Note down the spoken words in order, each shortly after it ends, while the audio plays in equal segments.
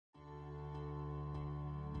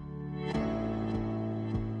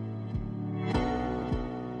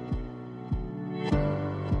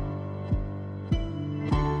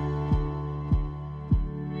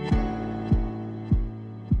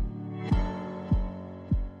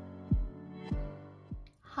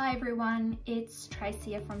Hi everyone, it's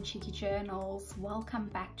Tracy here from Cheeky Journals. Welcome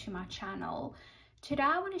back to my channel. Today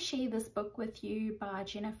I want to share this book with you by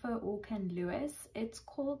Jennifer Orkin Lewis. It's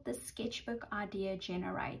called the Sketchbook Idea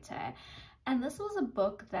Generator. And this was a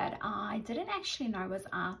book that I didn't actually know was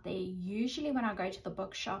out there. Usually when I go to the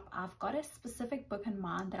bookshop, I've got a specific book in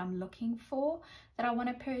mind that I'm looking for, that I want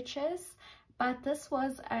to purchase. But this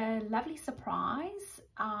was a lovely surprise.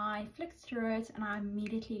 I flicked through it and I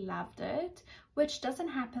immediately loved it, which doesn't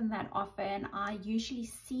happen that often. I usually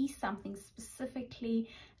see something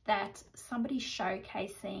specifically that somebody's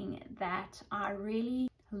showcasing that I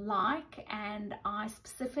really like, and I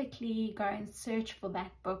specifically go and search for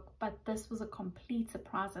that book. But this was a complete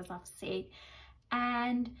surprise, as I've said,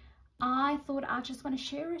 and I thought I just want to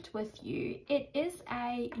share it with you. It is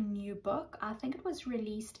a new book. I think it was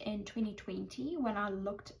released in 2020 when I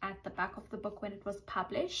looked at the back of the book when it was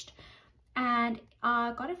published. And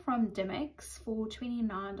I got it from Dimmicks for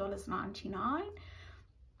 $29.99.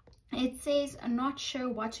 It says, "Not sure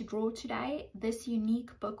what to draw today? This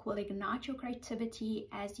unique book will ignite your creativity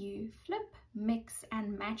as you flip, mix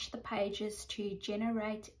and match the pages to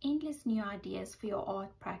generate endless new ideas for your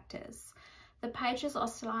art practice. The pages are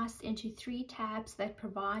sliced into 3 tabs that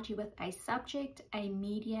provide you with a subject, a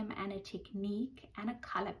medium and a technique and a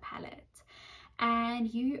color palette.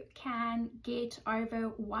 And you can get over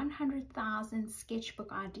 100,000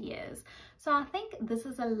 sketchbook ideas." So I think this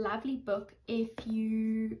is a lovely book if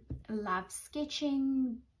you love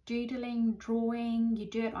sketching, doodling, drawing, you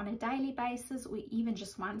do it on a daily basis or even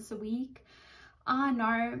just once a week. I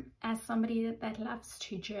know as somebody that loves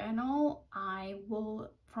to journal, I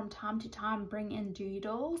will from time to time bring in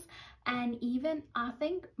doodles, and even I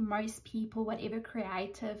think most people, whatever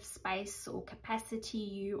creative space or capacity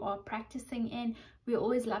you are practicing in, we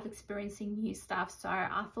always love experiencing new stuff. So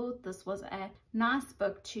I thought this was a nice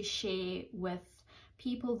book to share with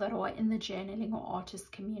people that are in the journaling or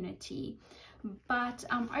artist community. But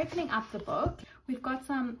opening up the book, we've got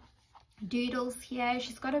some doodles here.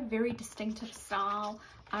 She's got a very distinctive style.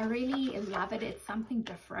 I really love it. It's something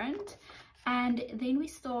different. And then we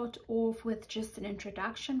start off with just an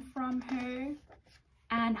introduction from her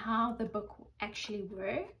and how the book actually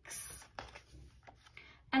works.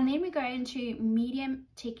 And then we go into medium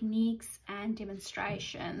techniques and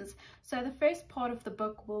demonstrations. So the first part of the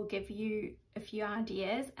book will give you a few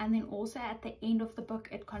ideas, and then also at the end of the book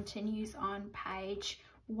it continues on page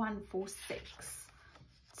 146.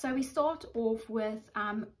 So we start off with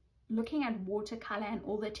looking at watercolor and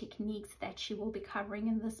all the techniques that she will be covering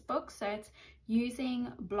in this book. So it's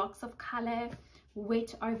using blocks of color,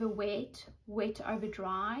 wet over wet, wet over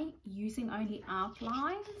dry, using only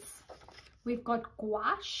outlines. We've got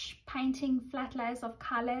gouache, painting flat layers of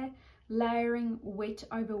color, layering wet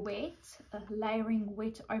over wet, layering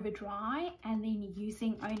wet over dry, and then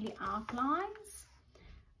using only outlines.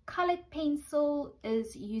 Colored pencil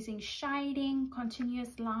is using shading,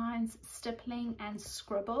 continuous lines, stippling and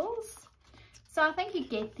scribbles. So I think you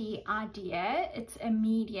get the idea. It's a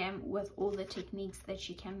medium with all the techniques that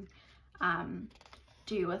you can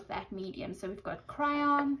do with that medium. So we've got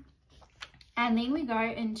crayon, and then we go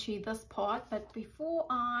into this part. But before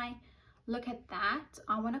I look at that,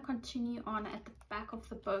 I want to continue on at the back of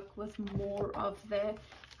the book with more of the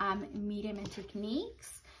medium and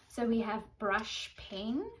techniques. So we have brush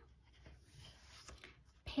pen,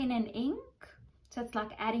 pen and ink. So it's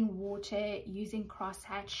like adding water, using cross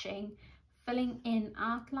hatching, filling in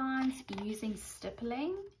outlines, using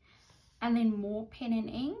stippling, and then more pen and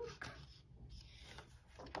ink.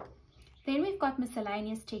 Then we've got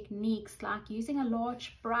miscellaneous techniques like using a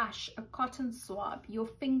large brush, a cotton swab, your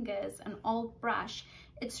fingers, an old brush.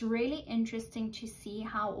 It's really interesting to see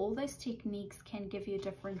how all those techniques can give you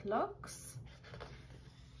different looks.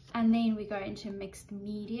 And then we go into mixed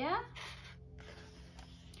media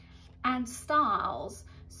and styles.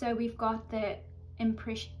 So we've got the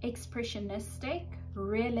expressionistic,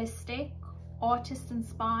 realistic, artist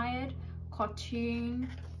inspired, cartoon,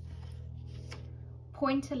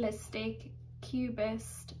 pointillistic,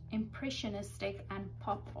 cubist, impressionistic and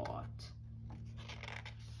pop art.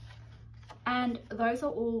 And those are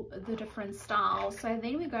all the different styles. So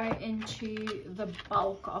then we go into the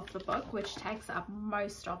bulk of the book, which takes up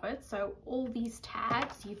most of it. So all these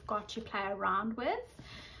tabs you've got to play around with.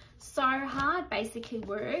 So how it basically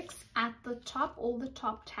works, at the top, all the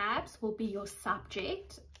top tabs will be your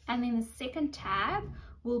subject, and then the second tab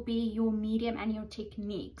will be your medium and your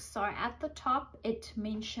technique. So at the top it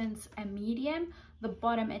mentions a medium, the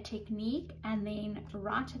bottom a technique, and then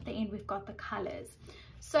right at the end we've got the colors.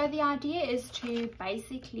 So the idea is to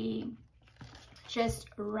basically just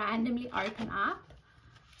randomly open up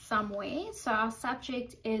somewhere. So our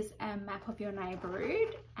subject is a map of your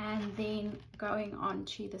neighborhood, and then going on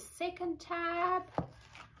to the second tab,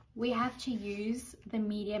 we have to use the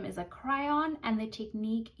medium as a crayon and the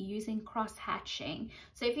technique using cross hatching.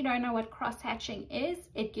 So if you don't know what cross hatching is,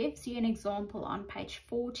 it gives you an example on page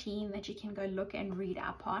 14 that you can go look and read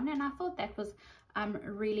up on, and I thought that was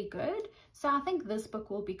really good. So I think this book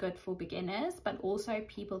will be good for beginners, but also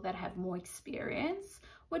people that have more experience,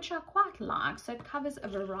 which I quite like. So it covers a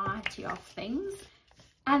variety of things.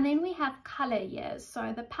 And then we have color here.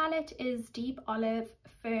 So the palette is deep olive,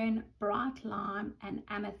 fern, bright lime, and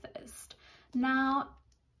amethyst. Now,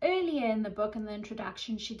 earlier in the book, in the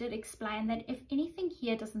introduction, she did explain that if anything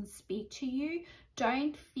here doesn't speak to you,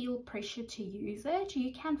 don't feel pressure to use it.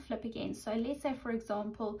 You can flip again. So let's say, for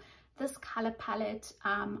example, this color palette,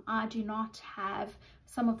 I do not have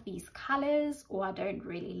some of these colors, or I don't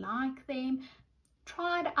really like them.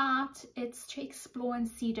 Try it out. It's to explore and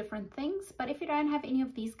see different things, but if you don't have any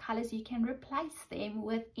of these colors, you can replace them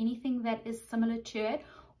with anything that is similar to it,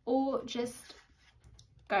 or just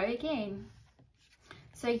go again.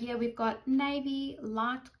 So here we've got navy,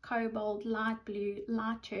 light cobalt, light blue,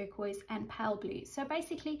 light turquoise, and pale blue. So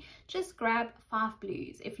basically just grab 5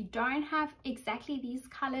 blues. If you don't have exactly these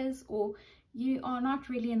colors, or you are not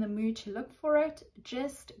really in the mood to look for it,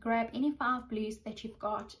 just grab any 5 blues that you've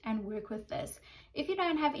got and work with this. If you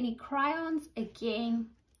don't have any crayons, again,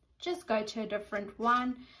 just go to a different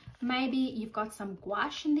one. Maybe you've got some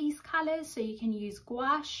gouache in these colors, so you can use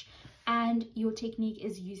gouache, and your technique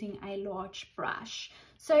is using a large brush.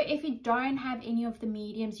 So if you don't have any of the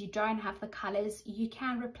mediums, you don't have the colors, you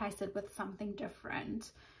can replace it with something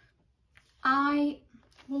different. I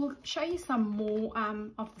will show you some more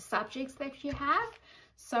of the subjects that you have.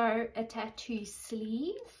 So a tattoo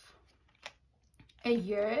sleeve, a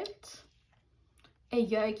yurt, a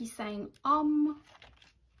yogi saying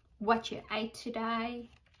what you ate today,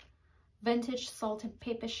 vintage salt and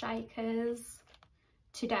pepper shakers,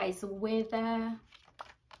 today's weather,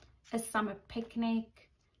 a summer picnic,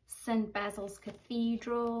 St. Basil's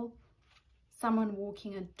Cathedral, someone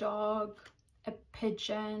walking a dog, a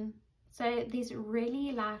pigeon. So there's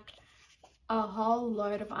really like a whole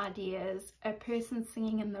load of ideas. A person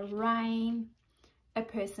singing in the rain, a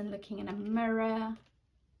person looking in a mirror,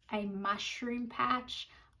 a mushroom patch.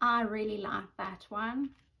 I really like that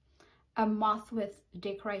one. A moth with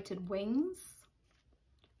decorated wings,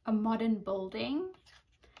 a modern building,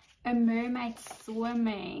 a mermaid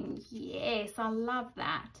swimming. Yes, I love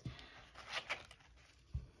that.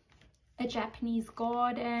 A Japanese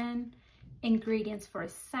garden, ingredients for a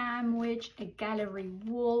sandwich, a gallery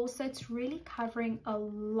wall. So it's really covering a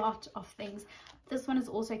lot of things. This one is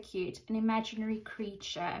also cute, an imaginary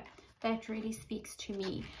creature. That really speaks to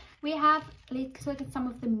me. We have, let's look at some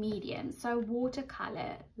of the mediums. So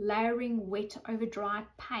watercolor, layering wet over dry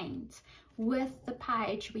paint, with the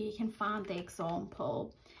page where you can find the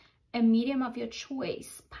example. A medium of your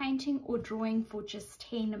choice, painting or drawing for just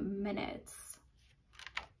 10 minutes.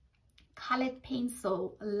 Colored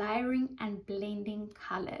pencil, layering and blending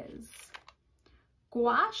colors.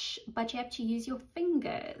 Gouache, but you have to use your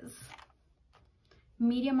fingers.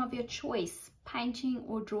 Medium of your choice, painting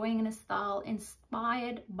or drawing in a style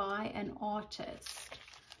inspired by an artist.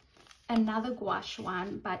 Another gouache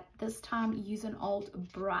one, but this time use an old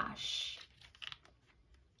brush.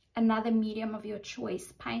 Another medium of your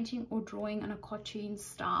choice, painting or drawing in a cartoon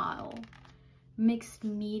style. Mixed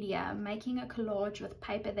media, making a collage with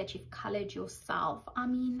paper that you've colored yourself. I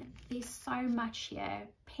mean, there's so much here.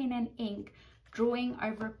 Pen and ink, drawing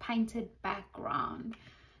over a painted background.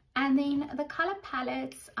 And then the color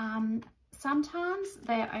palettes, sometimes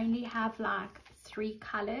they only have like 3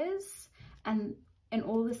 colors and in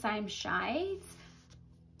all the same shades,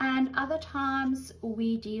 and other times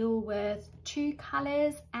we deal with 2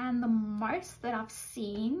 colors, and the most that I've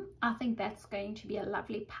seen, I think that's going to be a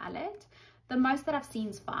lovely palette. The most that I've seen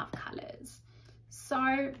is 5 colors.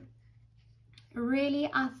 So really,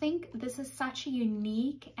 I think this is such a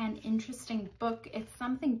unique and interesting book. It's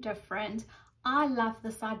something different. I love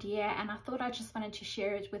this idea, and I thought I just wanted to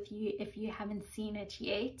share it with you if you haven't seen it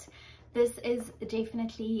yet. This is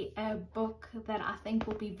definitely a book that I think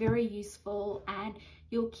will be very useful, and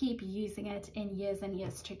you'll keep using it in years and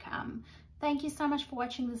years to come. Thank you so much for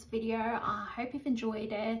watching this video. I hope you've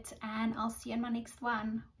enjoyed it, and I'll see you in my next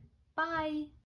one. Bye.